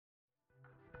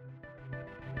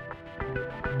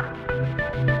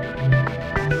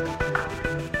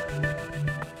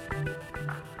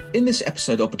In this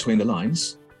episode of Between the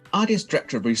Lines, IDS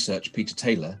Director of Research Peter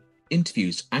Taylor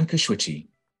interviews Anka Shwiti,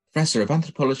 Professor of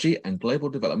Anthropology and Global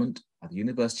Development at the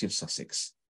University of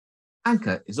Sussex.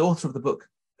 Anka is author of the book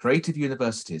Creative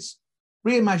Universities,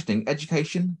 Reimagining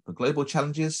Education for Global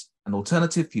Challenges and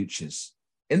Alternative Futures.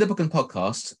 In the book and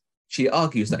podcast, she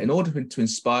argues that in order to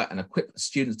inspire and equip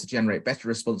students to generate better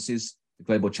responses to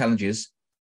global challenges,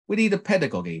 we need a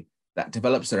pedagogy that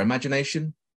develops their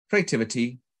imagination,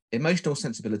 creativity, emotional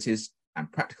sensibilities,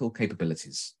 and practical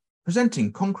capabilities.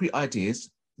 Presenting concrete ideas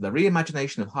for the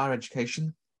reimagination of higher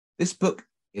education, this book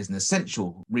is an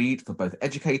essential read for both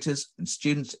educators and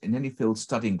students in any field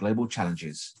studying global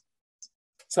challenges.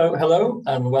 So hello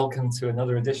and welcome to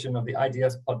another edition of the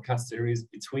IDS podcast series,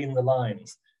 Between the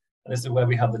Lines. And this is where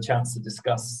we have the chance to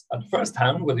discuss at first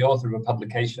hand with the author of a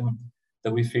publication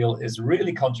that we feel is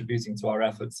really contributing to our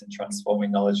efforts in transforming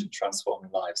knowledge and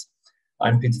transforming lives.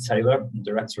 I'm Peter Taylor, I'm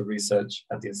Director of Research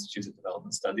at the Institute of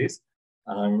Development Studies,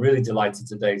 and I'm really delighted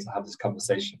today to have this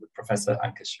conversation with Professor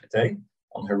Anka Shwiti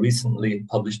on her recently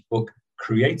published book,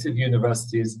 Creative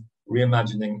Universities,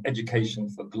 Reimagining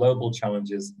Education for Global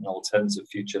Challenges and Alternative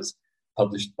Futures,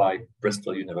 published by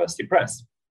Bristol University Press.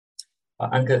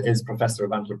 Anka is Professor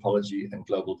of Anthropology and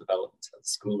Global Development at the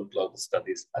School of Global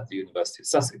Studies at the University of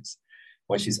Sussex,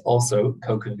 where she's also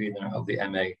co-convener of the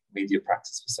MA Media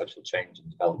Practice for Social Change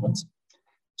and Development.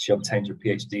 She obtained her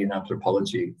PhD in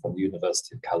anthropology from the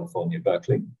University of California,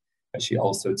 Berkeley, and she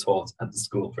also taught at the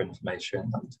School for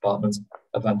Information and the Department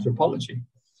of Anthropology.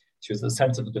 She was at the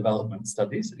Centre for Development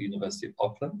Studies at the University of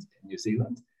Auckland in New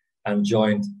Zealand and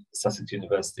joined Sussex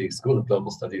University School of Global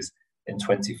Studies in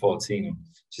 2014.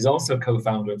 She's also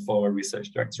co-founder and former research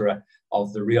director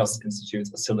of the Rios Institute,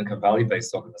 a Silicon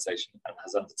Valley-based organization, and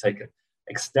has undertaken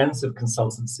extensive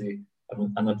consultancy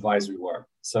and advisory work.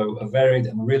 So a varied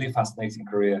and really fascinating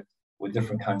career with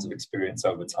different kinds of experience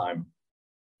over time.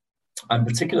 I'm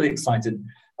particularly excited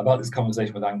about this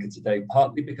conversation with Anka today,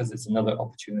 partly because it's another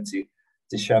opportunity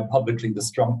to share publicly the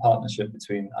strong partnership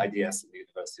between IDS and the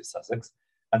University of Sussex.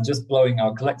 And just blowing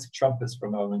our collective trumpets for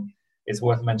a moment, it's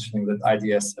worth mentioning that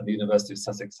IDS and the University of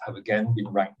Sussex have again been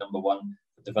ranked number one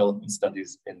for development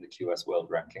studies in the QS World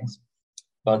Rankings.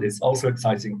 But it's also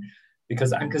exciting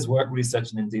because Anka's work,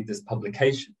 research, and indeed this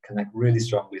publication connect really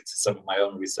strongly to some of my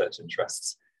own research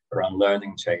interests around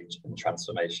learning, change, and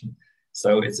transformation.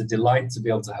 So it's a delight to be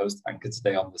able to host Anka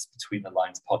today on this Between the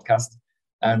Lines podcast.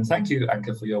 And thank you,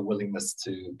 Anka, for your willingness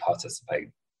to participate.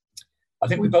 I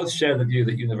think we both share the view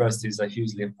that universities are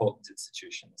hugely important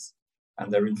institutions and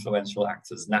they're influential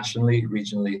actors nationally,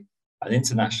 regionally, and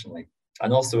internationally.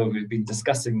 And also we've been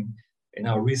discussing in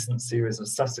our recent series of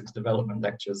Sussex Development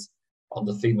Lectures on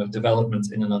the theme of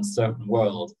development in an uncertain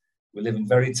world. We live in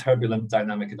very turbulent,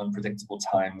 dynamic, and unpredictable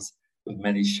times with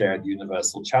many shared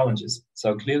universal challenges.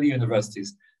 So clearly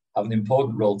universities have an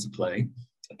important role to play.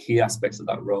 A key aspect of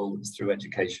that role is through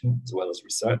education, as well as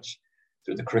research,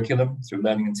 through the curriculum, through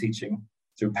learning and teaching,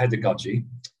 through pedagogy.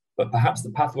 But perhaps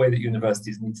the pathway that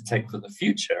universities need to take for the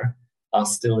future are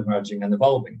still emerging and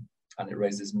evolving. And it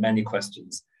raises many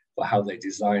questions for how they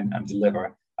design and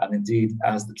deliver. And indeed,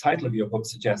 as the title of your book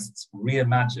suggests,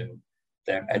 reimagine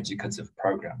their educative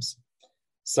programs.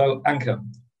 So Anka,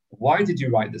 why did you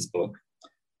write this book?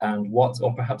 And what,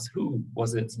 or perhaps who,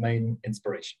 was its main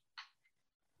inspiration?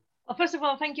 Well, first of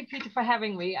all, thank you, Peter, for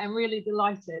having me. I'm really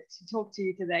delighted to talk to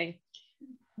you today.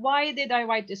 Why did I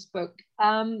write this book?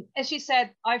 As you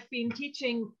said, I've been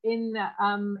teaching in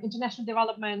international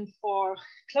development for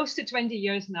close to 20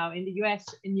 years now in the US,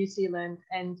 in New Zealand,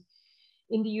 and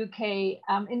in the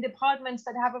UK, in departments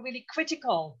that have a really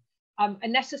critical, a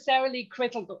necessarily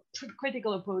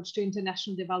critical approach to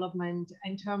international development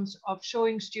in terms of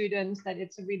showing students that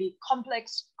it's a really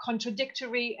complex,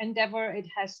 contradictory endeavor. It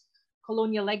has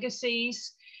colonial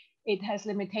legacies, it has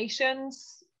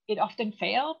limitations, it often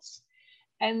fails.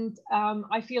 And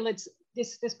I feel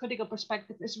this critical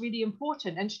perspective is really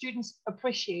important, and students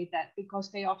appreciate that because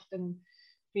they often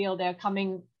feel they're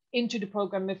coming into the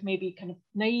program with maybe kind of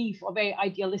naive or very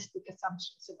idealistic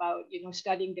assumptions about,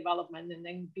 studying development and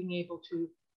then being able to,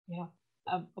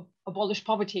 abolish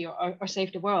poverty or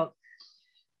save the world.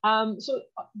 So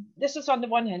this is on the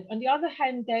one hand. On the other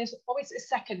hand, there's always a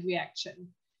second reaction,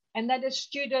 and that is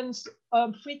students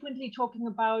frequently talking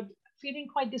about feeling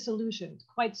quite disillusioned,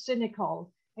 quite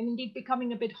cynical, and indeed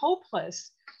becoming a bit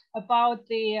hopeless about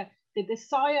the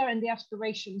desire and the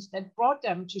aspirations that brought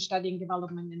them to studying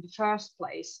development in the first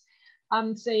place.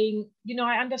 Saying,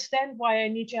 I understand why I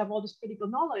need to have all this critical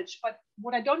knowledge, but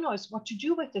what I don't know is what to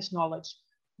do with this knowledge.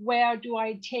 Where do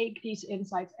I take these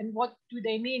insights, and what do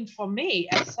they mean for me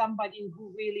as somebody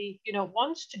who really,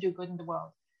 wants to do good in the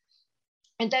world?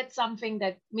 And that's something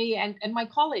that me and my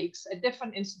colleagues at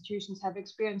different institutions have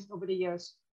experienced over the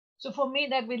years. So for me,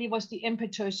 that really was the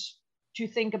impetus to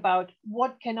think about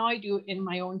what can I do in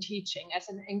my own teaching as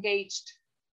an engaged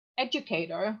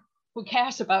educator who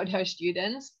cares about her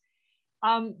students,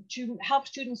 to help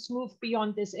students move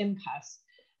beyond this impasse.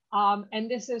 And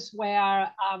this is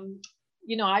where,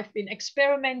 I've been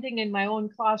experimenting in my own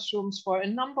classrooms for a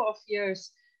number of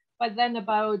years. But then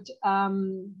about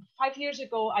 5 years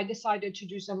ago, I decided to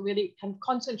do some really kind of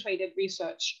concentrated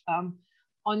research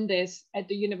on this at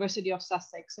the University of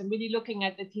Sussex, and really looking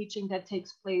at the teaching that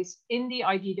takes place in the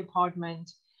ID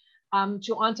department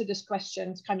to answer these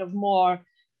questions kind of more,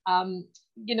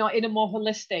 in a more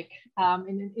holistic,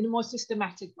 in a more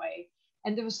systematic way.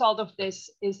 And the result of this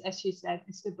is, as she said,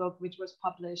 is the book which was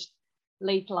published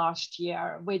late last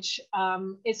year, which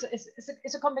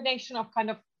is a combination of kind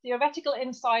of theoretical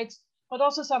insights, but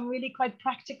also some really quite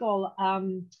practical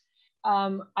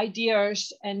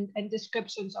ideas and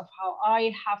descriptions of how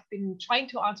I have been trying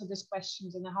to answer these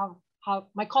questions, and how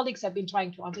my colleagues have been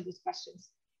trying to answer these questions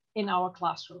in our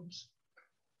classrooms.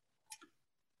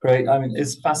 Great. I mean,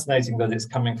 it's fascinating that it's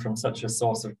coming from such a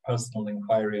source of personal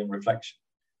inquiry and reflection.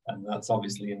 And that's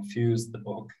obviously infused the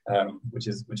book, which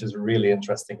is a really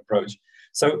interesting approach.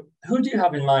 So who do you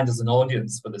have in mind as an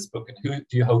audience for this book, and who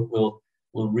do you hope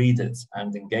will read it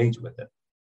and engage with it?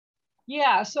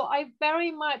 Yeah, so I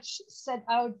very much set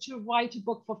out to write a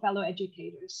book for fellow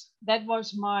educators. That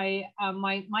was my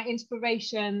my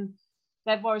inspiration.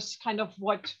 That was kind of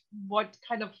what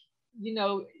kind of,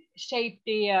 shaped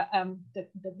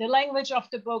the language of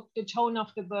the book, the tone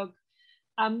of the book.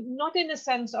 Not in the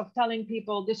sense of telling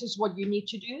people this is what you need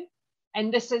to do,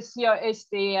 and this is here is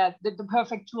the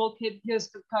perfect toolkit. Here's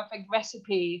the perfect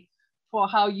recipe for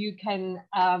how you can,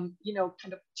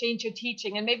 kind of change your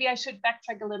teaching. And maybe I should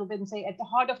backtrack a little bit and say at the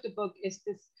heart of the book is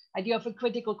this idea of a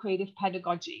critical creative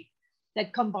pedagogy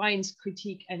that combines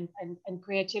critique and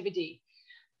creativity.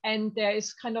 And there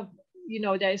is kind of,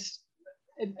 there's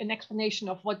an explanation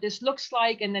of what this looks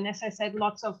like. And then, as I said,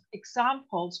 lots of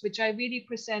examples, which I really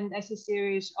present as a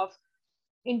series of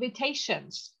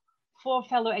invitations for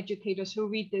fellow educators who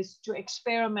read this to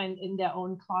experiment in their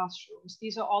own classrooms.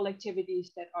 These are all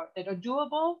activities that are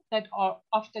doable, that are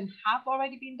often have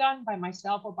already been done by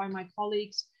myself or by my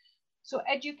colleagues. So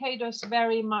educators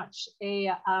very much the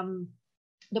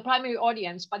primary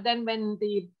audience. But then when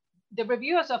the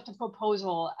reviewers of the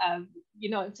proposal,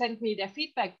 sent me their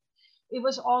feedback, it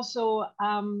was also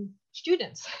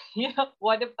students.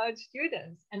 What about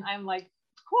students? And I'm like,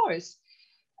 of course.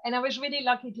 And I was really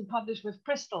lucky to publish with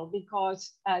Bristol,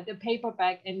 because the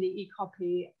paperback and the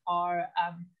e-copy are,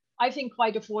 I think,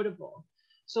 quite affordable.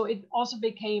 So it also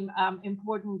became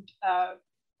important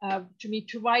to me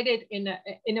to write it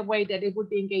in a way that it would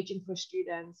be engaging for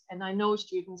students. And I know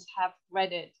students have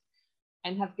read it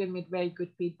and have given me very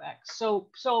good feedback. So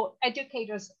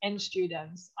educators and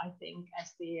students, I think,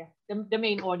 as the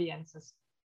main audiences.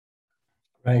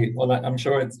 Right. Well, I'm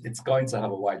sure it's going to have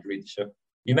a wide readership.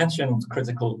 You mentioned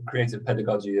critical creative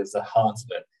pedagogy as the heart of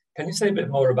it. Can you say a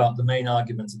bit more about the main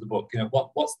arguments of the book?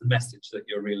 What's the message that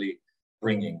you're really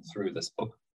bringing through this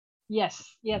book?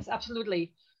 Yes,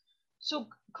 absolutely. So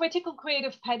critical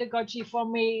creative pedagogy for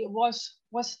me was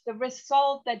the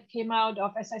result that came out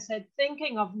of, as I said,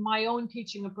 thinking of my own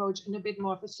teaching approach in a bit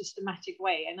more of a systematic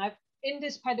way. And in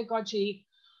this pedagogy,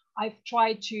 I've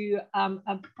tried to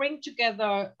bring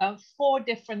together 4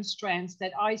 different strands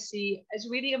that I see as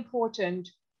really important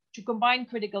to combine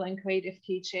critical and creative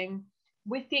teaching,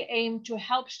 with the aim to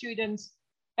help students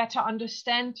better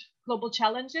understand global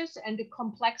challenges and the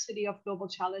complexity of global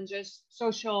challenges,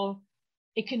 social,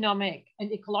 economic,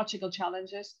 and ecological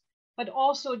challenges, but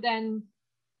also then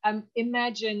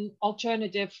imagine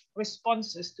alternative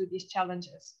responses to these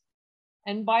challenges.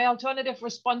 And by alternative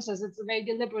responses, it's a very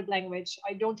deliberate language.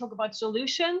 I don't talk about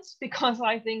solutions, because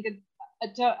I think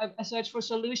a search for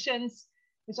solutions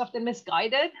is often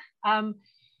misguided. And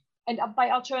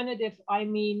by alternative, I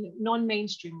mean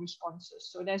non-mainstream responses.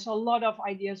 So there's a lot of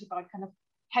ideas about kind of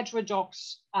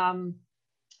heterodox, kind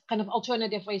of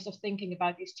alternative ways of thinking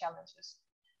about these challenges.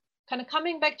 Kind of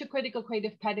coming back to critical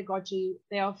creative pedagogy,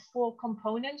 there are 4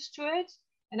 components to it,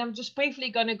 and I'm just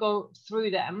briefly going to go through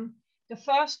them. The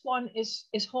first one is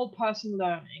whole person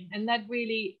learning, and that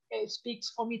really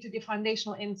speaks for me to the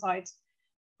foundational insights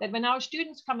that when our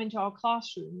students come into our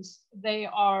classrooms, they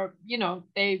are,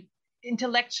 they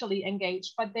intellectually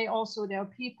engaged, but they are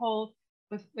people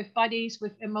with bodies,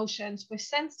 with emotions, with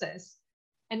senses.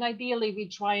 And ideally, we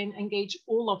try and engage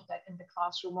all of that in the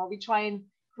classroom, or we try and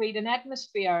create an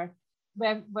atmosphere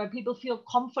where people feel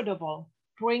comfortable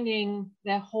bringing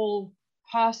their whole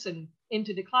person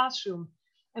into the classroom.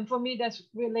 And for me, that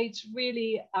relates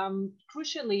really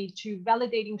crucially to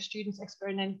validating students'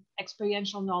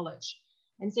 experiential knowledge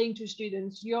and saying to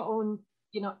students, your own,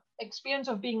 experience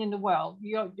of being in the world,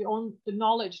 the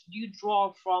knowledge you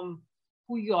draw from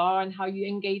who you are and how you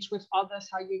engage with others,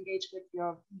 how you engage with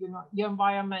your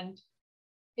environment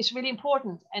is really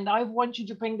important. And I want you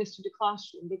to bring this to the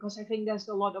classroom because I think there's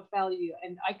a lot of value,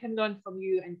 and I can learn from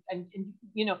you, and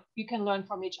you can learn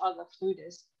from each other through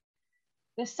this.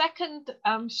 The second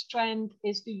strand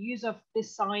is the use of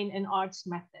design and arts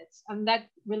methods, and that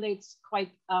relates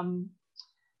quite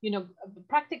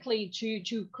practically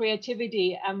to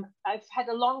creativity. I've had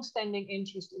a long-standing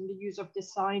interest in the use of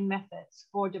design methods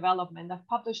for development. I've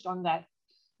published on that.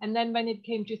 And then when it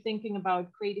came to thinking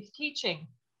about creative teaching,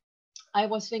 I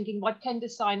was thinking, what can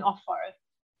design offer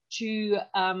to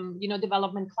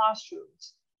development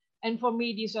classrooms? And for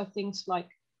me, these are things like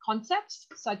concepts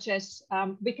such as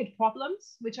wicked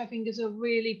problems, which I think is a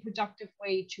really productive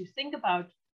way to think about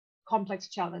complex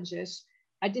challenges.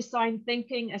 I design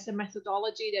thinking as a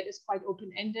methodology that is quite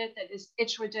open-ended, that is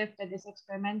iterative, that is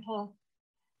experimental.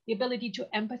 The ability to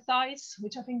empathize,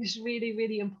 which I think is really,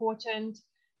 really important,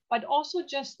 but also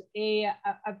just a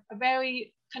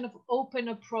very kind of open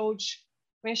approach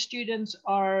where students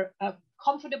are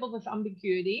comfortable with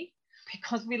ambiguity,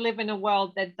 because we live in a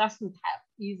world that doesn't have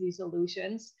easy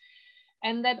solutions,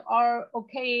 and that are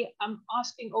okay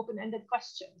asking open-ended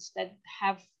questions that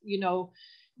have,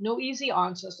 no easy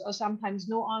answers, or sometimes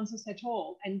no answers at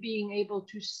all, and being able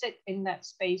to sit in that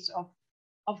space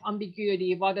of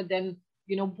ambiguity rather than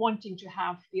wanting to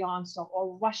have the answer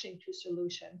or rushing to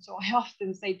solutions. So I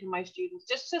often say to my students,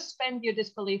 just suspend your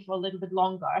disbelief for a little bit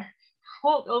longer,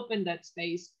 hold open that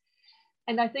space.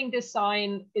 And I think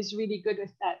design is really good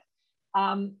with that.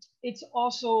 It's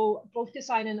also, both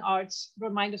design and arts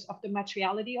remind us of the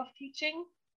materiality of teaching.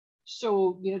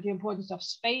 So, the importance of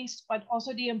space, but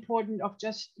also the importance of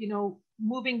just,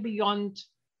 moving beyond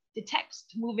the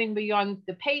text, moving beyond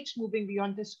the page, moving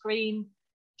beyond the screen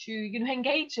to,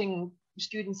 engaging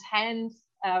students' hands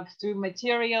through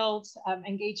materials,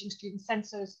 engaging student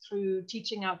senses through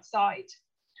teaching outside.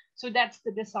 So that's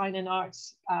the design and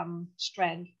arts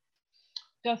strand.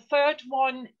 The third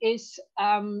one is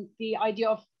the idea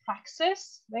of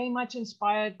praxis, very much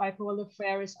inspired by Paulo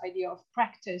Freire's idea of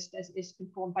practice that is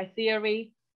informed by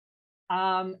theory,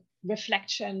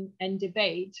 reflection, and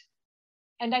debate.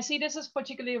 And I see this as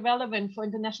particularly relevant for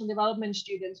international development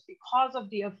students because of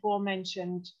the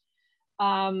aforementioned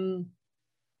kind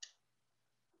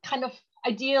of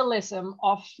idealism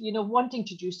of wanting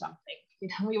to do something.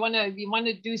 We want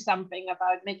to do something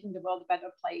about making the world a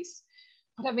better place.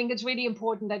 But I think it's really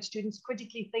important that students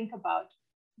critically think about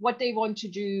what they want to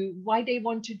do, why they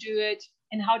want to do it,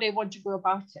 and how they want to go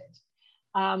about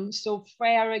it. So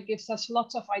Freire gives us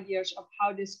lots of ideas of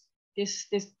how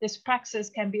this praxis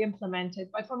can be implemented.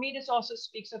 But for me, this also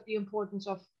speaks of the importance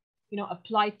of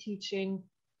applied teaching,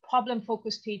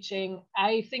 problem-focused teaching.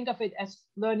 I think of it as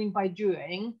learning by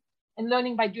doing, and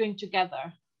learning by doing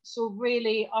together. So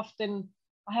really often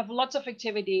I have lots of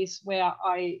activities where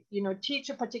I teach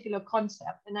a particular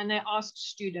concept, and then I ask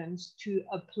students to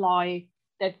apply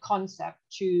that concept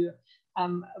to a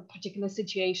particular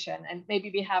situation. And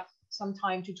maybe we have some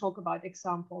time to talk about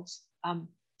examples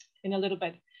in a little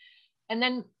bit. And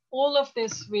then all of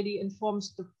this really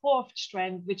informs the fourth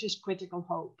strand, which is critical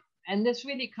hope. And this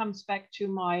really comes back to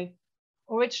my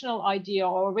original idea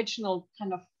or original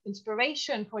kind of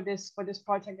inspiration for this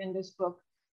project in this book,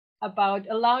 about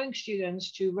allowing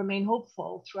students to remain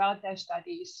hopeful throughout their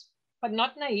studies, but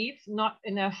not naive, not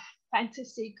in a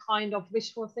fantasy kind of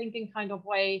wishful thinking kind of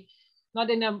way,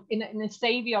 not in a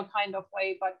savior kind of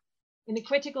way, but in a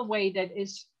critical way that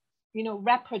is,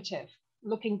 reparative,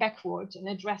 looking backwards and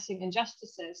addressing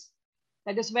injustices,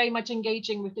 that is very much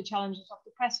engaging with the challenges of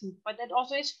the present, but that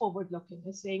also is forward-looking,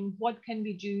 is saying, what can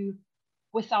we do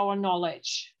with our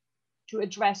knowledge to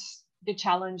address the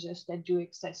challenges that do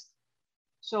exist?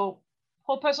 So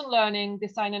whole person learning,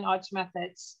 design and arts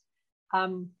methods,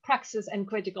 praxis, and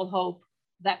critical hope.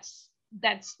 That's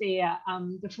the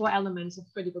four elements of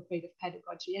critical creative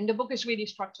pedagogy. And the book is really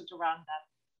structured around that.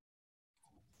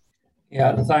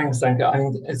 Yeah, thanks, Anka. I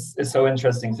mean, it's so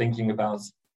interesting thinking about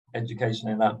education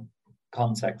in that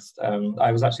context.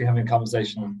 I was actually having a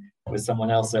conversation with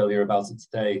someone else earlier about it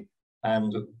today,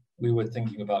 and we were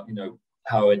thinking about,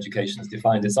 how education is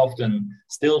defined. It's often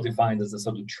still defined as a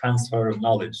sort of transfer of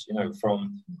knowledge,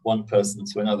 from one person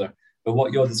to another. But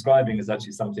what you're describing is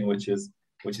actually something which is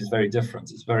very different.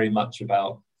 It's very much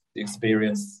about the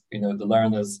experience, the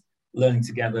learners learning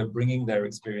together, bringing their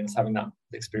experience, having that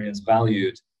experience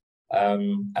valued,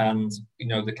 and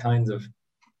the kind of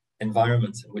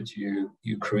environment in which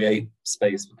you create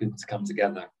space for people to come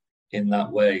together in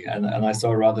that way. And I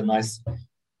saw a rather nice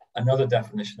another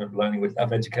definition of learning,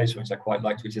 of education, which I quite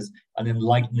liked, which is an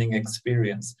enlightening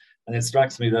experience. And it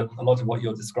strikes me that a lot of what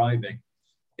you're describing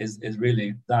is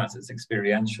really that. It's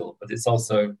experiential, but it's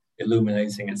also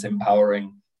illuminating, it's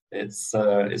empowering, it's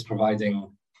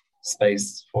providing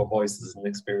space for voices and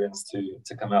experience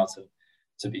to come out and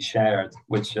to be shared,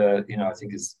 which I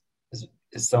think is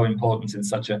so important in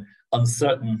such an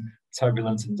uncertain,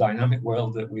 turbulent and dynamic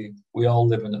world that we all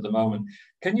live in at the moment.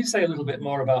 Can you say a little bit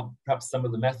more about perhaps some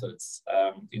of the methods,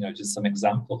 just some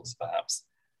examples perhaps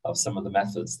of some of the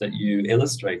methods that you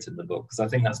illustrate in the book? Because I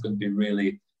think that's going to be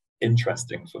really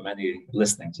interesting for many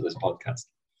listening to this podcast.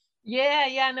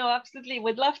 Yeah, no, absolutely.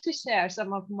 Would love to share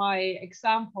some of my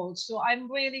examples. So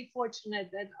I'm really fortunate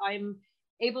that I'm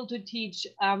able to teach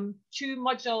 2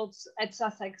 modules at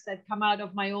Sussex that come out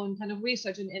of my own kind of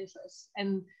research and interests.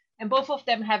 And both of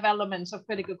them have elements of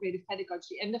critical creative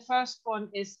pedagogy. And the first one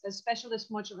is a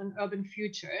specialist module in urban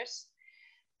futures,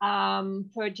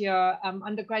 third year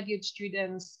undergraduate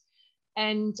students.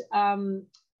 And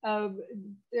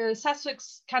the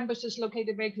Sussex campus is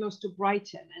located very close to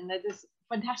Brighton. And that is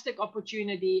a fantastic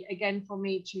opportunity, again, for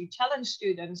me to challenge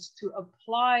students to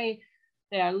apply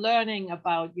their learning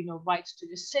about, rights to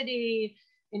the city,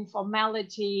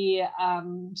 informality,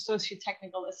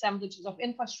 socio-technical assemblages of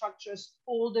infrastructures,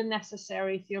 all the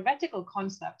necessary theoretical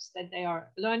concepts that they are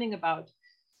learning about,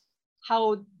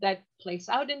 how that plays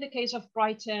out in the case of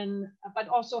Brighton, but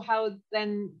also how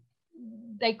then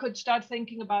they could start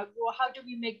thinking about, well, how do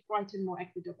we make Brighton more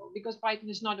equitable? Because Brighton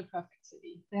is not a perfect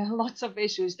city. There are lots of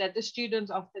issues that the students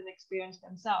often experience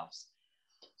themselves.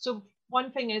 So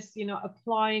one thing is,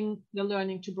 applying the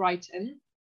learning to Brighton,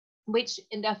 which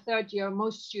in their third year,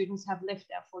 most students have lived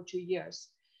there for 2 years.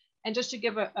 And just to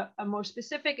give a more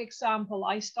specific example,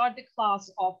 I start the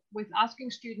class off with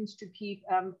asking students to keep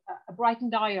a Brighton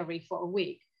diary for a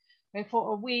week. Where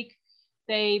for a week,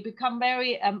 they become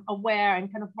very aware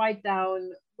and kind of write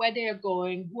down where they are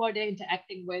going, who are they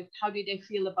interacting with, how do they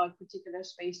feel about particular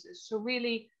spaces. So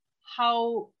really,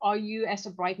 how are you as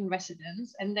a Brighton resident?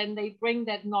 And then they bring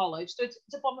that knowledge. So it's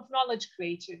a form of knowledge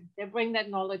creation. They bring that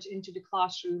knowledge into the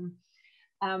classroom.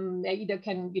 They either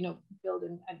can, build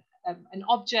an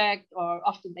object, or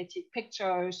often they take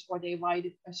pictures, or they write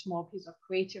a small piece of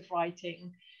creative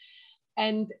writing.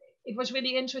 And it was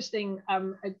really interesting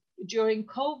during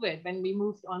COVID, when we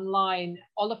moved online,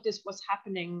 all of this was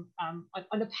happening on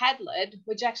a Padlet,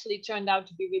 which actually turned out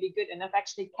to be really good. And I've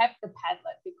actually kept the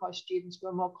Padlet because students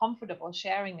were more comfortable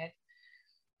sharing it.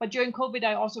 But during COVID,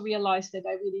 I also realized that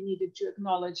I really needed to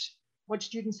acknowledge what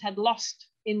students had lost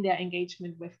in their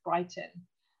engagement with Brighton.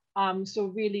 So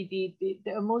really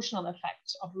the emotional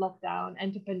effects of lockdown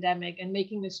and the pandemic, and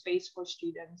making the space for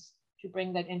students to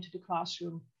bring that into the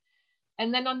classroom.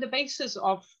 And then on the basis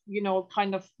of,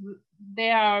 kind of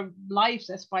their lives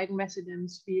as Brighton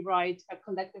residents, we write a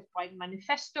collective Brighton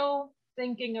manifesto,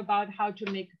 thinking about how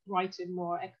to make Brighton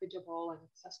more equitable and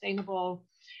sustainable.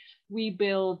 We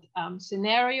build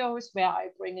scenarios where I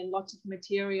bring in lots of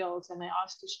materials, and I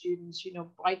ask the students,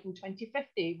 Brighton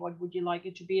 2050, what would you like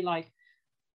it to be like?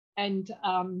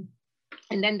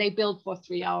 And then they build for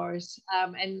 3 hours.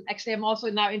 And actually, I'm also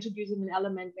now introducing an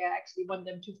element where I actually want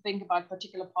them to think about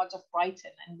particular parts of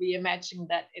Brighton and reimagine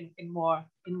that in more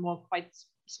quite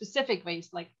specific ways,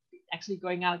 like actually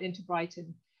going out into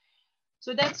Brighton.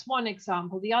 So that's one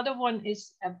example. The other one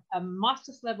is a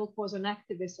master's level course on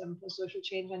activism for social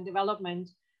change and development,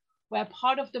 where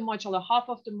part of the module, or half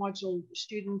of the module,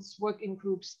 students work in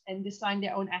groups and design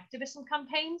their own activism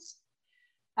campaigns.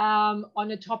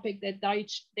 On a topic that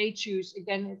they choose.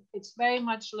 Again, it's very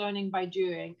much learning by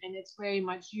doing, and it's very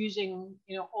much using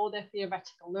all the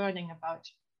theoretical learning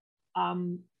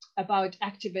about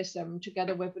activism,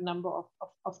 together with a number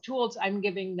of tools I'm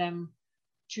giving them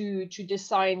to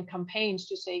design campaigns,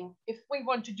 to saying, if we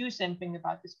want to do something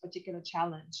about this particular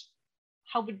challenge,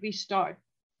 how would we start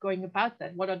going about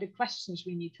that? What are the questions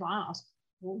we need to ask?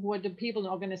 Who are the people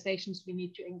and organizations we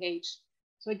need to engage?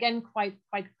 So again, quite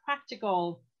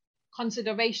practical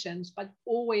considerations, but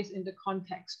always in the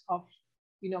context of,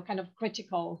 kind of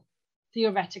critical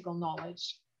theoretical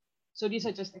knowledge. So these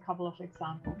are just a couple of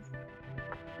examples.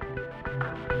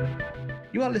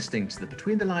 You are listening to the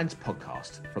Between the Lines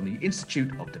podcast from the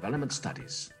Institute of Development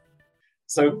Studies.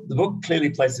 So the book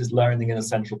clearly places learning in a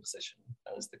central position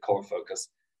as the core focus.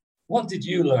 What did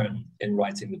you learn in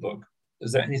writing the book?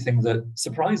 Is there anything that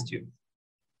surprised you?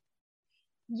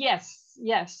 Yes.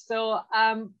 So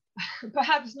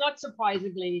perhaps not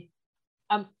surprisingly,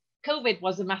 COVID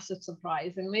was a massive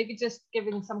surprise. And maybe just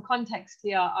giving some context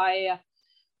here,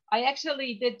 I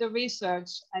actually did the research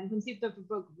and conceived of the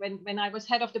book when I was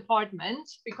head of department,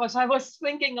 because I was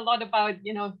thinking a lot about,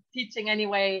 teaching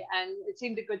anyway, and it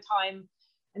seemed a good time.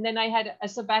 And then I had a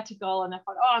sabbatical and I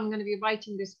thought, oh, I'm going to be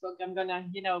writing this book. I'm going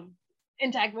to,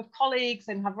 interact with colleagues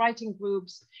and have writing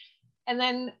groups. And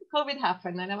then COVID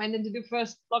happened and I went into the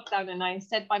first lockdown, and I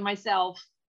sat by myself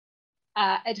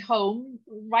at home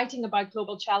writing about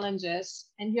global challenges.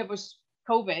 And here was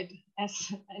COVID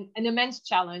as an immense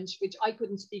challenge, which I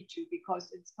couldn't speak to because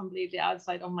it's completely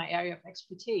outside of my area of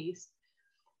expertise.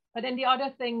 But then the other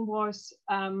thing was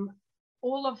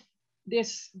all of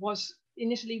this was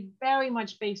initially very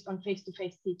much based on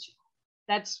face-to-face teaching.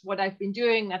 That's what I've been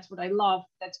doing. That's what I love.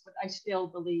 That's what I still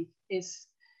believe is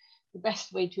the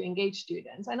best way to engage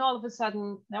students. And all of a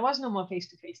sudden, there was no more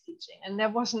face-to-face teaching. And there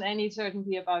wasn't any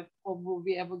certainty about, will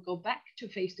we ever go back to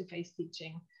face-to-face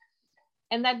teaching?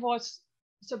 And that was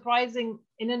surprising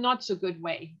in a not so good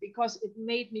way, because it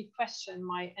made me question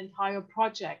my entire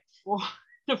project for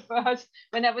the first,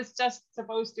 when I was just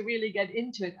supposed to really get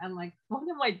into it. I'm like, what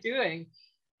am I doing?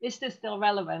 Is this still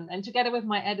relevant? And together with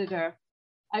my editor,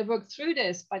 I worked through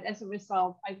this, but as a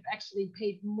result, I've actually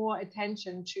paid more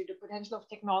attention to the potential of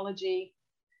technology,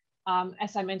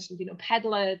 as I mentioned,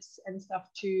 Padlets and stuff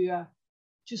to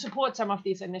support some of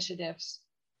these initiatives.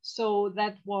 So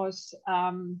that was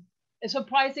a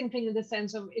surprising thing in the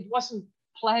sense of it wasn't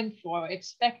planned for,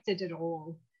 expected at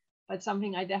all, but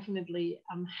something I definitely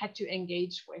had to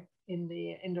engage with in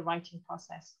the writing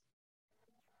process.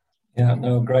 Yeah,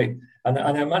 no, great. And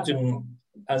I imagine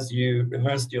as you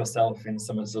immersed yourself in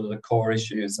some of sort of the core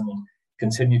issues and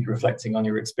continued reflecting on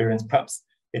your experience, perhaps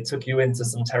it took you into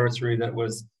some territory that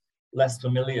was less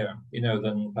familiar,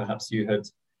 than perhaps you had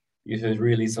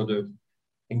really sort of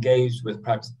engaged with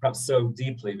perhaps so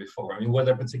deeply before. I mean, were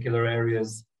there particular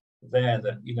areas there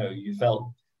that, you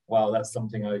felt, wow, that's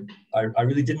something I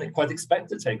really didn't quite expect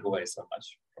to take away so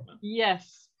much from it?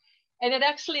 Yes. And it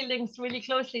actually links really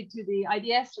closely to the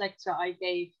IDS lecture I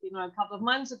gave, a couple of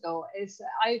months ago. Is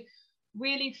I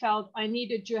really felt I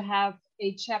needed to have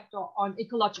a chapter on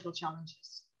ecological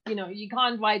challenges. You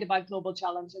can't write about global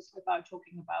challenges without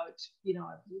talking about, the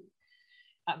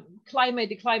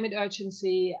climate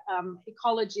urgency,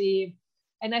 ecology.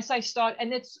 And as I start,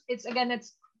 and it's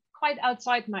quite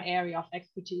outside my area of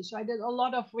expertise. So I did a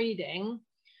lot of reading.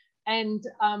 And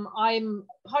I'm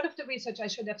part of the research, I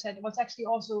should have said, was actually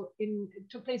also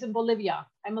took place in Bolivia.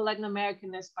 I'm a Latin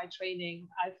Americanist by training.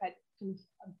 I've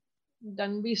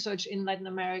done research in Latin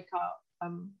America,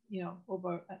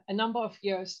 over a number of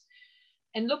years.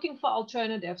 And looking for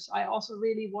alternatives, I also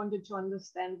really wanted to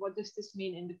understand what does this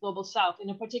mean in the global South,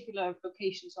 in a particular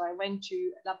location. So I went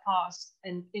to La Paz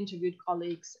and interviewed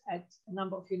colleagues at a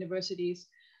number of universities.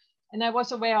 And I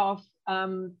was aware of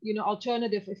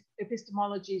alternative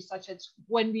epistemologies such as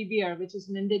Buen Vivir, which is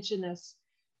an indigenous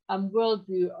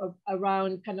worldview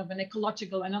around kind of an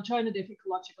alternative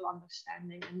ecological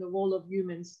understanding and the role of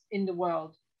humans in the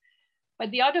world.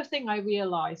 But the other thing I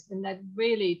realized, and that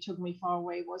really took me far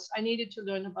away, was I needed to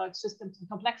learn about systems and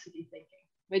complexity thinking,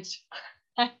 which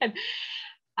I had,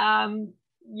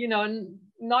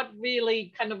 not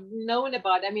really kind of known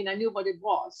about. I mean, I knew what it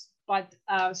was, but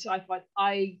so I thought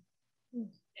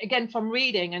again, from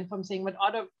reading and from seeing what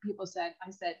other people said,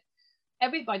 I said,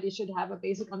 everybody should have a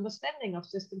basic understanding of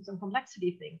systems and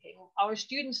complexity thinking. Our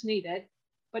students need it,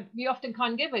 but we often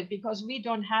can't give it because we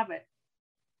don't have it.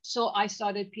 So I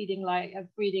started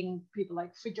reading people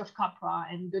like Fritjof Capra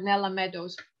and Donella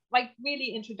Meadows, like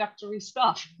really introductory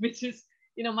stuff, which is,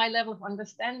 my level of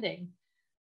understanding.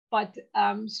 But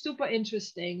super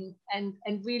interesting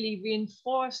and really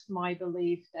reinforced my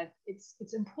belief that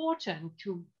it's important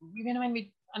to, when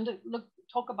we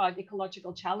talk about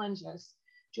ecological challenges,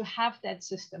 to have that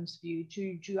systems view,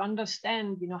 to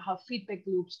understand, how feedback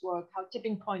loops work, how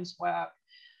tipping points work,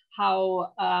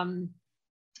 how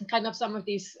kind of some of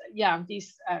these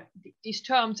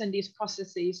terms and these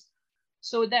processes.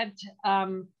 So that,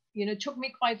 took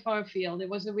me quite far afield. It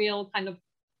was a real kind of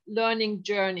learning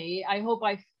journey. I hope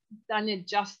I've done it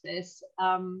justice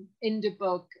in the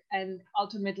book, and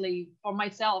ultimately for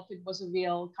myself it was a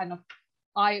real kind of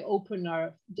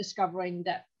eye-opener, discovering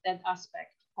that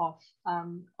aspect of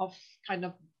kind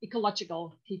of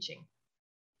ecological teaching.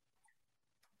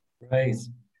 Great.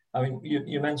 I mean,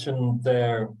 you mentioned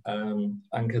there,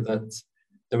 Anke, that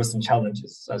there were some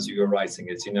challenges as you were writing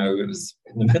it. It was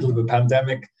in the middle of a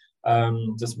pandemic.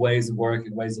 Just ways of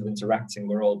working, ways of interacting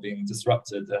were all being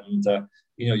disrupted, and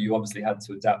you obviously had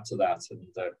to adapt to that. And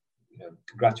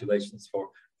congratulations for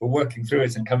working through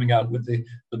it and coming out with the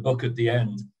book at the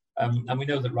end. And we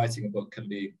know that writing a book can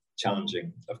be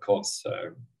challenging, of course,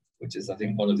 which is, I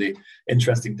think, one of the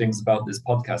interesting things about this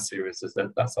podcast series, is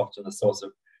that that's often a source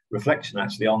of reflection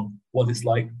actually on what it's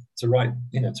like to write,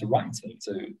 and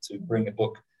to bring a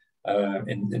book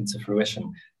into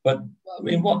fruition. But I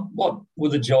mean, what were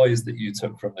the joys that you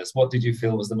took from this? What did you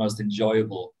feel was the most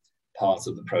enjoyable part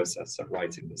of the process of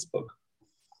writing this book?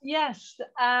 Yes,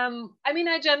 I mean,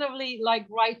 I generally like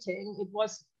writing. It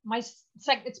was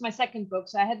it's my second book,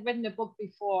 so I had written a book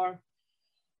before.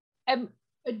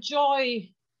 A joy,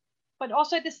 but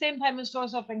also at the same time a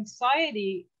source of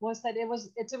anxiety, was that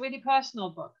it's a really personal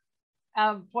book,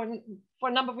 for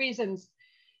a number of reasons.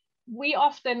 We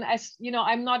often, as you know,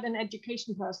 I'm not an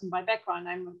education person by background.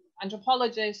 I'm an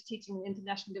anthropologist teaching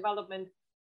international development.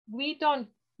 We don't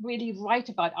really write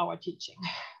about our teaching,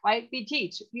 right?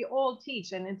 We all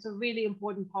teach, and it's a really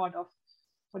important part of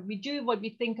what we do, what we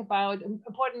think about, an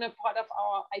important part of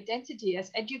our identity as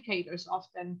educators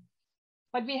often.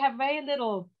 But we have very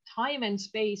little time and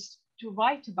space to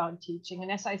write about teaching.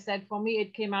 And as I said, for me,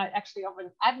 it came out actually of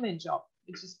an admin job,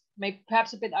 which is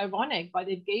perhaps a bit ironic, but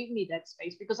it gave me that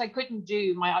space because I couldn't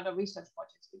do my other research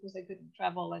projects because I couldn't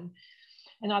travel and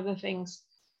other things.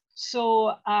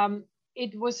 So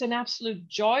it was an absolute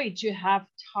joy to have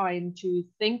time to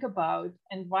think about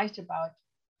and write about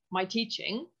my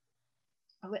teaching.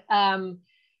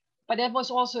 But it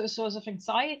was also a source of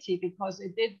anxiety because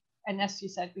it did, and as you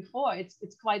said before, it's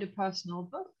quite a personal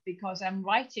book because I'm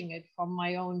writing it from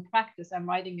my own practice. I'm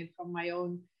writing it from my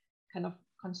own kind of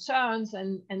concerns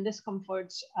and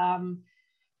discomforts.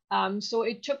 So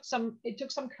it took some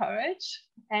courage,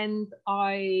 and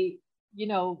I,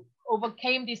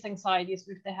 overcame these anxieties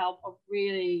with the help of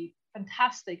really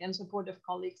fantastic and supportive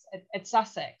colleagues at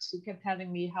Sussex, who kept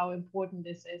telling me how important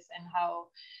this is and how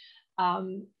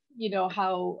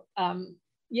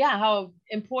how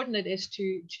important it is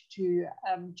to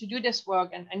do this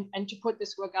work and to put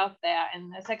this work out there.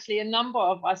 And there's actually a number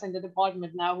of us in the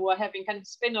department now who are having kind of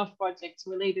spin-off projects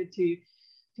related to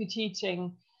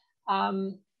teaching.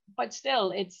 But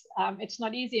still, it's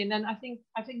not easy. And then I think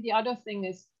the other thing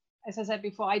is, as I said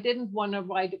before, I didn't want to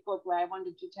write a book where I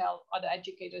wanted to tell other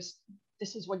educators,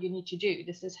 this is what you need to do,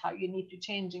 this is how you need to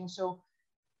change. And so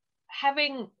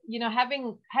having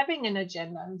an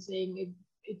agenda and saying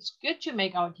it's good to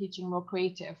make our teaching more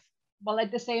creative, while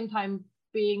at the same time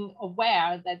being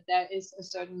aware that there is a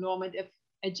certain normative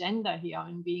agenda here,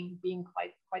 and being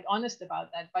quite honest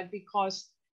about that. But because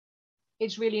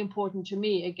it's really important to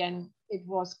me, again, it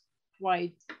was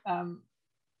quite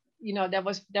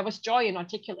there was joy in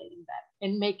articulating that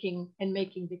and making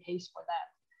the case for that.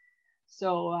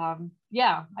 So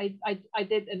I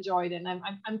did enjoy it, and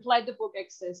I'm glad the book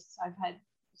exists. I've had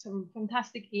some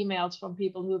fantastic emails from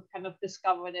people who've kind of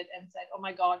discovered it and said, oh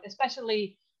my God,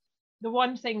 especially the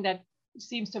one thing that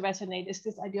seems to resonate is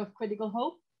this idea of critical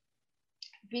hope,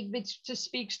 which just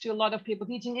speaks to a lot of people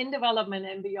teaching in development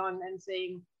and beyond, and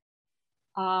saying,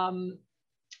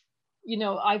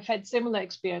 I've had similar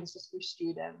experiences with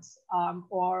students,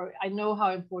 or I know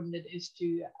how important it is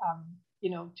to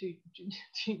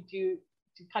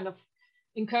kind of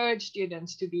encourage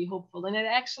students to be hopeful. And it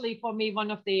actually, for me,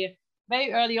 one of the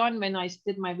very early on when I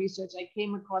did my research, I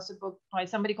came across a book by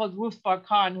somebody called Ruth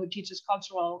Barkhan, who teaches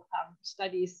cultural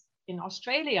studies in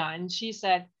Australia. And she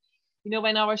said,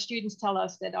 when our students tell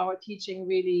us that our teaching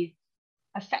really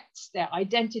affects their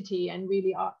identity and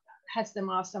really has them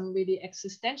ask some really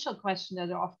existential questions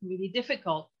that are often really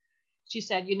difficult, she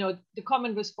said, the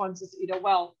common response is either,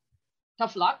 well,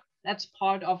 tough luck, that's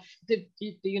part of the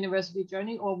university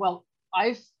journey, or, well,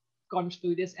 I've gone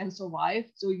through this and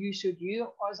survived, so you should,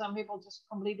 or some people just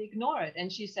completely ignore it.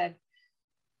 And she said,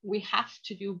 we have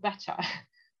to do better.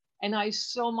 And I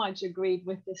so much agreed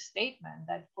with this statement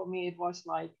that for me, it was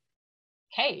like,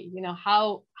 okay,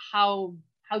 how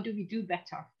do we do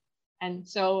better? And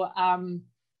so,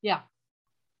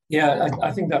 Yeah,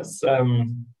 I think that's,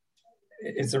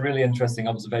 it's a really interesting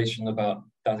observation about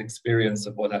that experience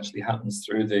of what actually happens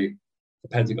through the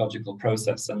pedagogical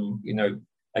process. And,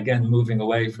 again, moving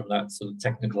away from that sort of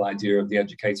technical idea of the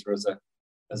educator as a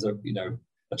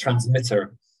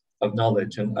transmitter of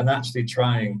knowledge, and actually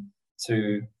trying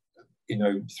to,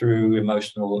 through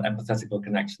emotional, empathetical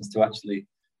connections, to actually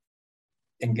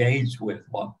engage with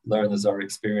what learners are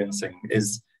experiencing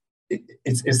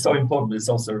it's so important. It's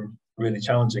also really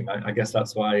challenging. I guess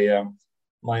that's why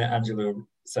Maya Angelou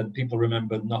said, people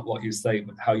remember not what you say,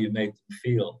 but how you made them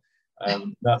feel.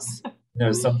 That's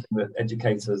something that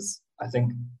educators, I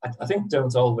think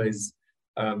don't always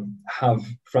have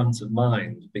front of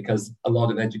mind, because a lot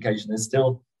of education is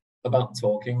still about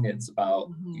talking. It's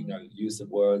about use of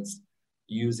words,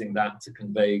 using that to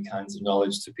convey kinds of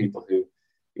knowledge to people who,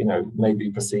 you know, may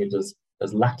be perceived as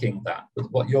lacking that.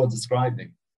 But what you're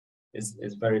describing is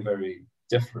very, very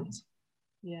different.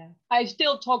 Yeah, I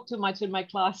still talk too much in my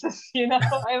classes, you know.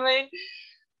 I mean,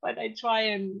 but I try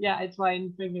and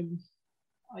bring in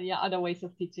other ways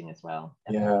of teaching as well.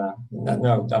 Yeah,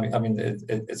 no, I mean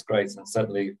it's great, and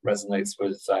certainly resonates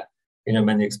with you know,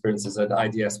 many experiences. At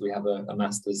IDS we have a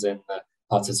master's in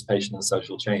participation and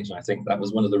social change, and I think that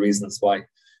was one of the reasons why,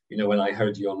 you know, when I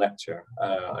heard your lecture,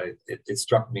 it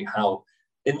struck me how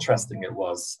interesting it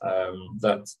was,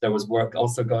 that there was work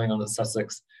also going on at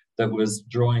Sussex that was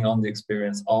drawing on the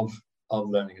experience of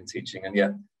learning and teaching, and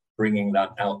yet bringing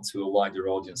that out to a wider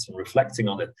audience and reflecting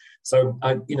on it. So,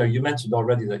 you know, you mentioned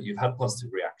already that you've had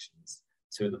positive reactions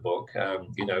to the book,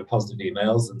 you know, positive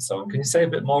emails and so on. Can you say a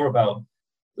bit more about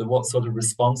what sort of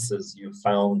responses you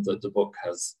found that the book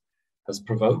has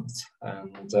provoked,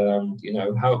 and you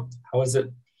know, how is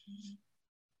it?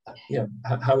 Yeah,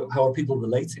 how are people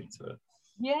relating to it?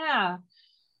 Yeah,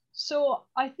 so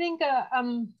I think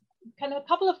kind of a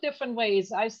couple of different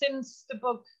ways. Since the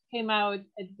book came out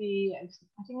at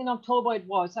I think in October it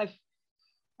was,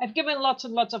 I've given lots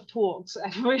and lots of talks.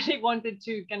 I really wanted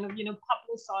to kind of, you know,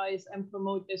 publicize and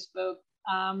promote this book.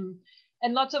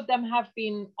 And lots of them have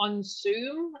been on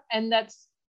Zoom, and that's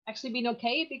actually been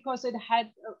okay because it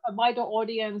had a wider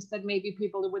audience that maybe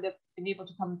people would have been able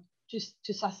to come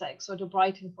to Sussex or to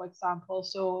Brighton, for example.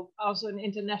 So also an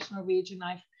international region,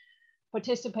 I've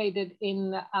participated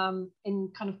in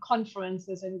kind of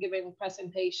conferences and giving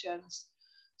presentations.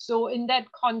 So in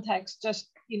that context,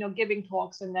 just, you know, giving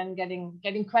talks and then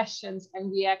getting questions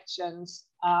and reactions,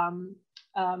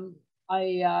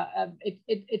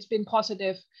 it's been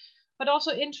positive, but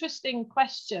also interesting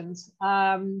questions.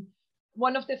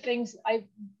 One of the things I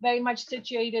very much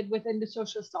situated within the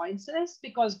social sciences,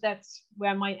 because that's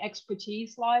where my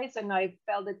expertise lies, and I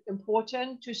felt it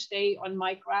important to stay on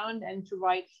my ground and to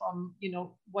write from, you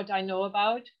know, what I know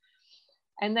about.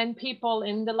 And then people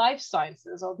in the life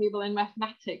sciences or people in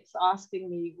mathematics asking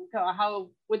me, how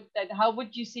would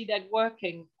you see that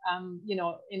working, you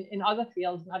know, in other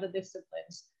fields and other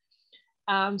disciplines.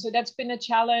 So that's been a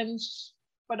challenge,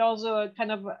 but also a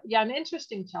kind of, an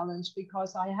interesting challenge,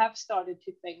 because I have started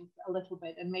to think a little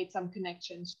bit and made some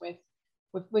connections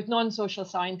with non-social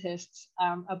scientists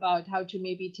about how to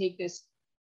maybe take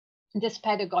this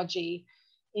pedagogy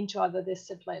into other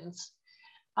disciplines.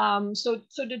 So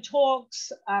the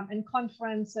talks and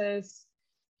conferences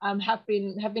have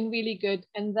been really good,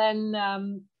 and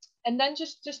then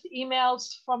just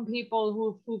emails from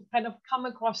people who've kind of come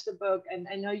across the book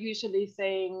and are usually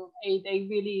saying, hey, they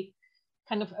really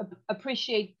kind of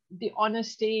appreciate the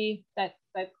honesty that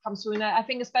comes through. And I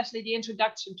think especially the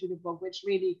introduction to the book, which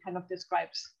really kind of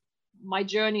describes my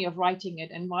journey of writing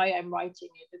it and why I'm writing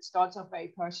it. It starts off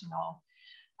very personal,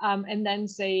 and then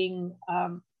saying,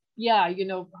 you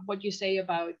know, what you say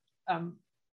about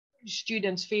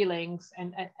students' feelings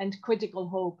and critical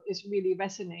hope is really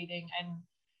resonating.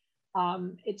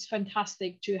 And it's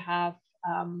fantastic to have,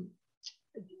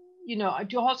 you know,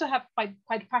 to also have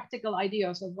quite practical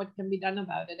ideas of what can be done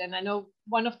about it. And I know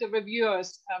one of the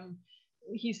reviewers,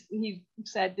 he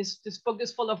said this book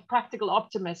is full of practical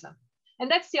optimism. And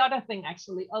that's the other thing,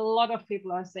 actually. A lot of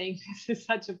people are saying this is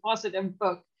such a positive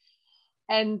book.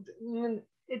 And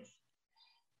it's,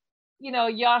 you know,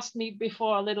 you asked me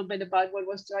before a little bit about what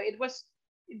was joy. It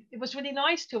was really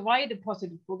nice to write a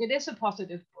positive book. It is a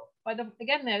positive book. But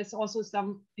again, there's also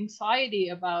some anxiety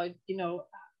about, you know,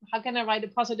 how can I write a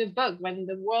positive book when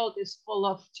the world is full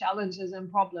of challenges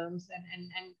and problems?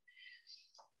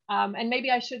 And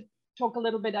maybe I should talk a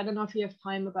little bit, I don't know if you have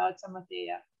time, about some of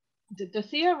the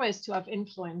theorists who have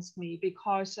influenced me,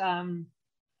 because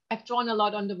I've drawn a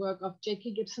lot on the work of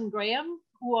J.K. Gibson Graham,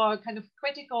 who are kind of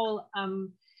critical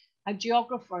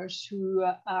geographers who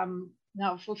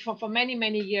now for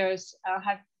many years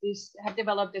have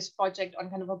developed this project on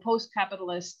kind of a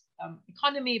post-capitalist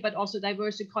economy, but also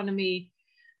diverse economy,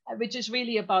 which is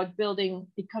really about building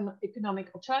economic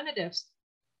alternatives.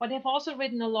 But they've also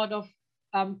written a lot of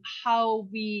how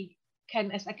we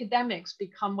can, as academics,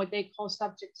 become what they call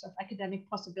subjects of academic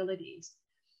possibilities.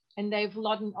 And they've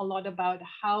written a lot about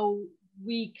how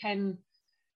we can,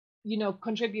 you know,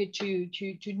 contribute to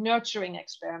nurturing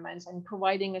experiments and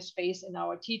providing a space in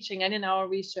our teaching and in our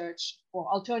research for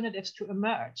alternatives to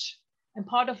emerge. And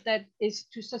part of that is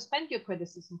to suspend your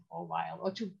criticism for a while,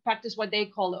 or to practice what they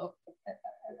call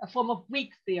a form of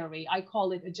weak theory. I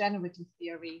call it a generative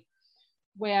theory,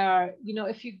 where, you know,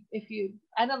 if you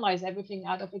analyze everything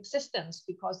out of existence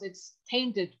because it's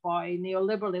tainted by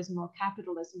neoliberalism or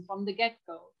capitalism from the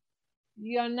get-go,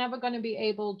 you're never going to be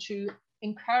able to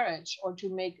encourage or to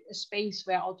make a space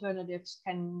where alternatives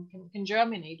can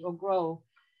germinate or grow.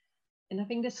 And I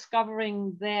think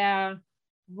discovering their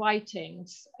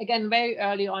writings, again, very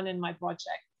early on in my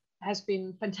project, has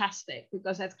been fantastic,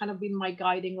 because that's kind of been my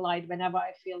guiding light whenever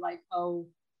I feel like, oh,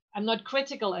 I'm not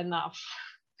critical enough.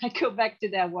 I go back to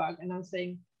their work and I'm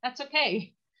saying, that's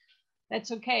okay.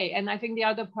 That's okay. And I think the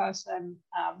other person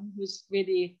who's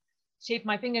really shaped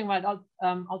my thinking about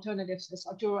alternatives is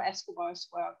Arturo Escobar's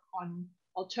work on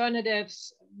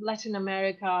alternatives, Latin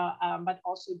America, but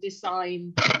also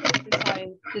design for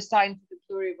the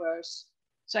pluriverse.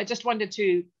 So I just wanted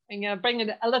to bring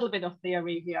in a little bit of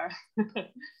theory here.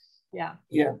 Yeah,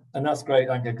 and that's great,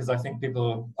 Anke, because I think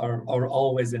people are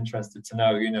always interested to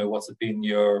know, what's been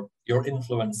your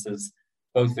influences,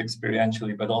 both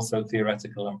experientially but also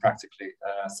theoretical and practically.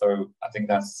 So I think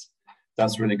that's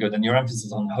really good, and your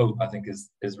emphasis on hope, I think, is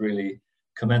really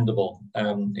commendable.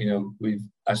 We've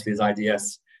actually, as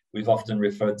IDS, we've often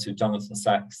referred to Jonathan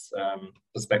Sacks'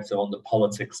 perspective on the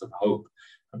politics of hope,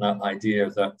 and that idea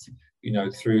that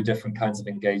through different kinds of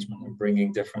engagement and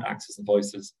bringing different actors and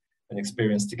voices and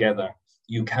experience together,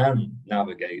 you can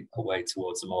navigate a way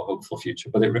towards a more hopeful future,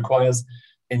 but it requires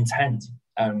intent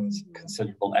and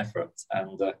considerable effort.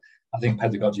 And I think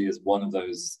pedagogy is one of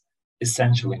those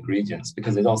essential ingredients,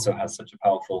 because it also has such a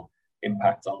powerful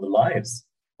impact on the lives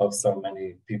of so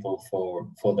many people for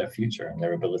their future and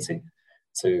their ability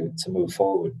to move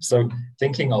forward. So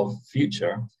thinking of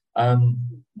future,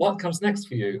 what comes next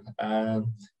for you?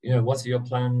 What are your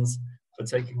plans for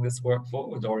taking this work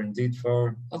forward, or indeed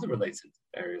for other related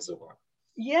areas of work?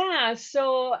 Yeah,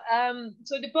 so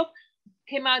the book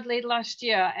came out late last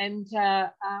year, and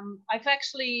I've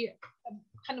actually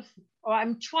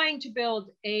I'm trying to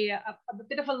build a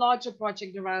bit of a larger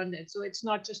project around it. So it's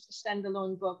not just a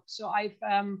standalone book. So I've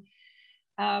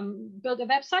built a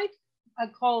website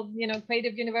called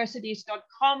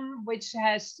creativeuniversities.com, which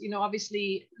has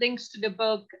obviously links to the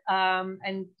book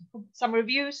and some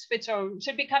reviews, which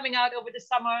should be coming out over the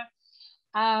summer.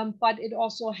 But it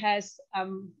also has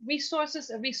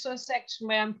resources, a resource section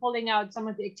where I'm pulling out some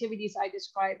of the activities I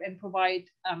describe and provide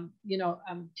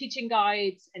teaching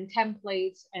guides and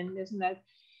templates and this and that.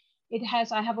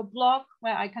 I have a blog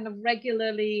where I kind of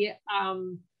regularly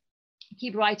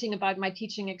keep writing about my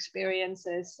teaching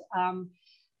experiences.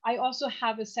 I also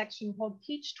have a section called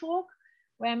Teach Talk,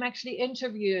 where I'm actually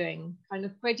interviewing kind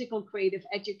of critical creative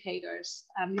educators.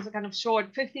 These are kind of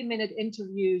short 15-minute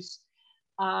interviews,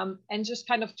 and just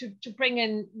kind of to bring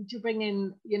in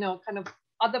kind of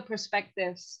other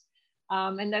perspectives.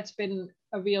 And that's been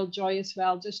a real joy as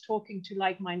well, just talking to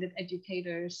like-minded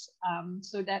educators.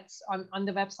 So that's on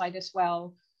the website as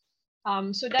well.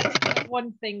 So that's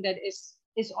one thing that is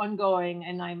ongoing,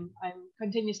 and I'm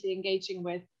continuously engaging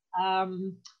with.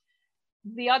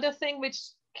 The other thing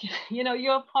which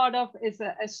you're part of is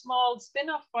a small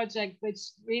spin-off project,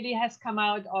 which really has come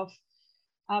out of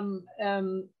some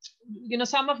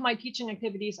of my teaching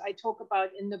activities I talk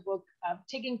about in the book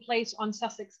taking place on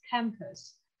Sussex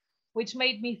campus, which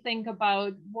made me think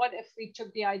about what if we took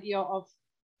the idea of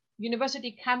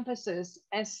university campuses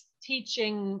as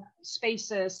teaching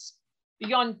spaces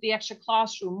beyond the actual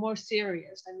classroom more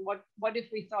serious, and what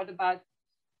if we thought about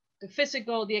the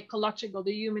physical, the ecological,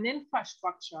 the human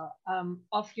infrastructure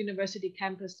of university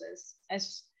campuses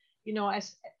as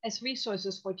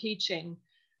resources for teaching.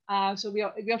 So we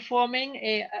are forming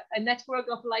a network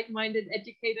of like-minded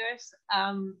educators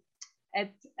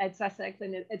at Sussex,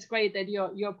 and it's great that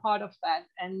you're part of that.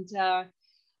 And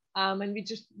we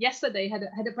just yesterday had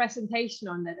a presentation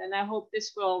on that, and I hope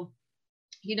this will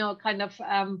kind of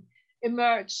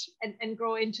emerge and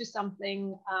grow into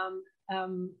something a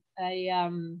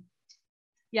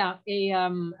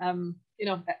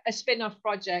spin-off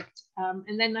project.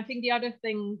 And then I think the other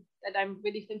thing that I'm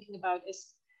really thinking about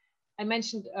is, I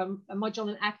mentioned a module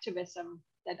in activism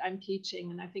that I'm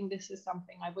teaching, and I think this is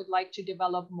something I would like to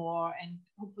develop more and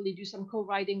hopefully do some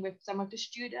co-writing with some of the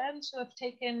students who have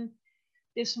taken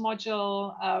this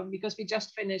module, because we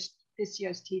just finished this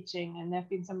year's teaching, and there have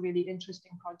been some really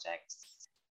interesting projects.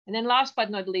 And then last but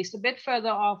not least, a bit further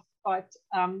off, but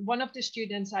one of the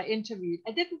students I interviewed,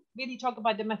 I didn't really talk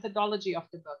about the methodology of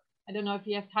the book. I don't know if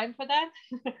you have time for that.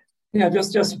 Yeah,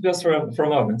 just for a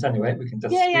moment anyway, we can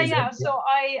just So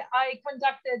I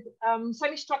conducted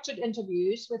semi-structured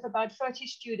interviews with about 30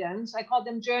 students. I call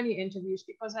them journey interviews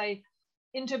because I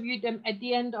interviewed them at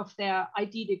the end of their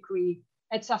ID degree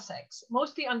at Sussex,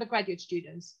 mostly undergraduate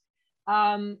students,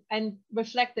 and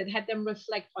had them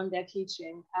reflect on their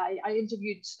teaching. I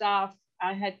interviewed staff.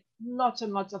 I had lots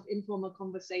and lots of informal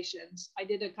conversations. I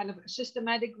did a kind of a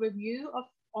systematic review of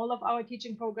all of our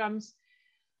teaching programs.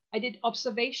 I did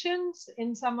observations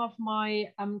in some of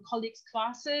my colleagues'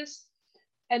 classes.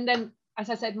 And then, as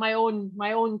I said, my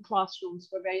own classrooms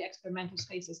were very experimental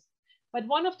spaces. But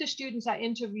one of the students I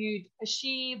interviewed,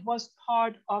 she was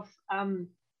part of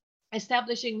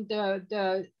establishing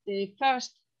the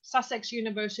first Sussex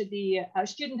University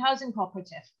Student Housing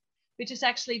Cooperative, which is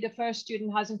actually the first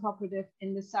student housing cooperative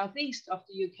in the southeast of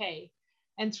the UK.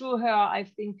 And through her,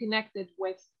 I've been connected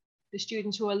with the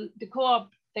students who are the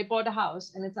co-op. They bought a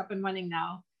house and it's up and running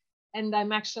now. And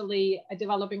I'm actually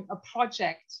developing a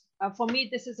project. For me,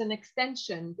 this is an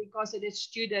extension because it is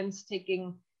students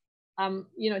taking,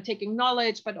 taking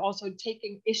knowledge, but also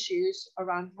taking issues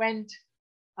around rent,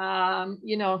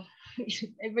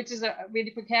 which is a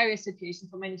really precarious situation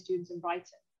for many students in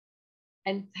Brighton,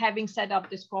 and having set up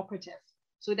this cooperative.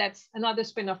 So that's another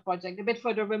spin-off project, a bit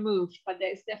further removed, but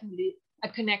there's definitely a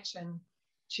connection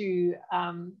to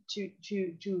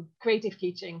creative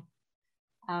teaching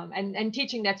and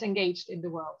teaching that's engaged in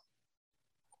the world.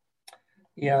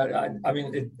 Yeah, I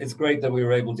mean, it's great that we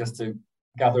were able just to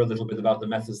gather a little bit about the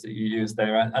methods that you use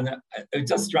there. And it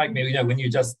does strike me, when you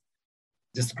just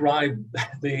describe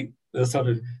the sort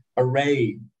of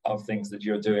array of things that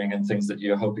you're doing and things that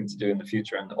you're hoping to do in the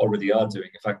future and already are doing.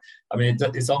 In fact, I mean,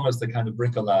 it's almost a kind of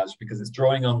bricolage because it's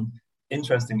drawing on,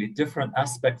 interestingly, different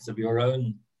aspects of your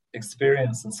own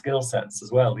experience and skill sets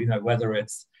as well, whether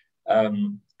it's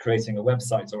creating a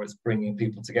website or it's bringing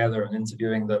people together and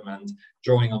interviewing them and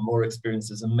drawing on more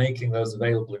experiences and making those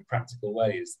available in practical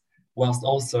ways, whilst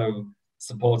also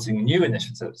supporting new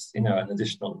initiatives, and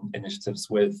additional initiatives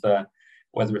with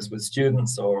whether it's with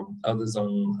students or others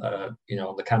on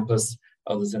on the campus,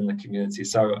 others in the community.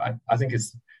 So I think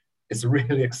it's a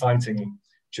really exciting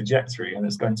trajectory, and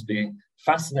it's going to be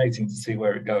fascinating to see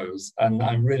where it goes. And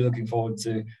I'm really looking forward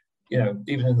to,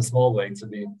 even in a small way, to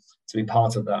be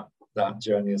part of that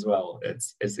journey as well.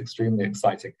 It's extremely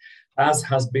exciting, as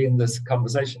has been this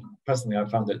conversation. Personally, I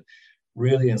found it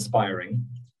really inspiring.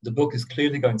 The book is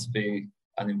clearly going to be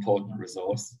an important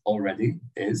resource, already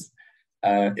is.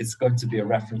 It's going to be a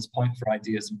reference point for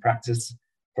ideas and practice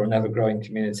for an ever-growing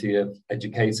community of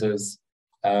educators,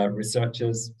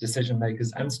 researchers, decision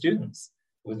makers, and students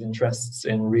with interests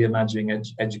in reimagining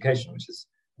education, which is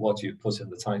what you've put in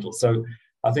the title. So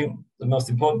I think the most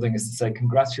important thing is to say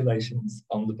congratulations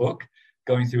on the book,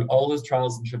 going through all those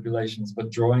trials and tribulations,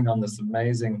 but drawing on this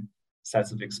amazing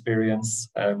set of experience,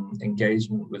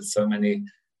 engagement with so many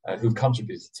who've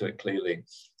contributed to it clearly.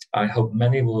 I hope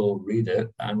many will read it,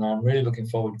 and I'm really looking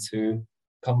forward to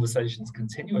conversations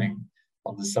continuing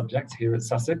on the subject here at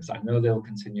Sussex. I know they'll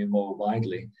continue more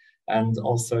widely, and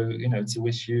also, to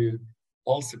wish you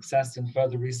all success in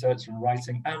further research and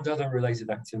writing and other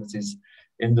related activities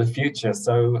in the future.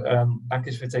 So, Anke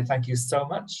Schwitte, thank you so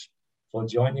much for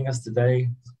joining us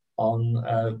today on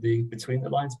the Between the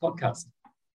Lines podcast.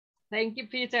 Thank you,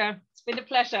 Peter. It's been a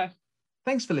pleasure.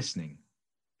 Thanks for listening.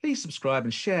 Please subscribe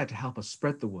and share to help us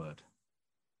spread the word.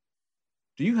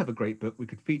 Do you have a great book we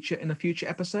could feature in a future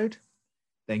episode?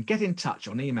 Then get in touch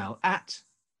on email at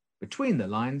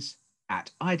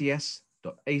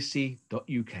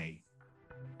betweenthelines@ids.ac.uk.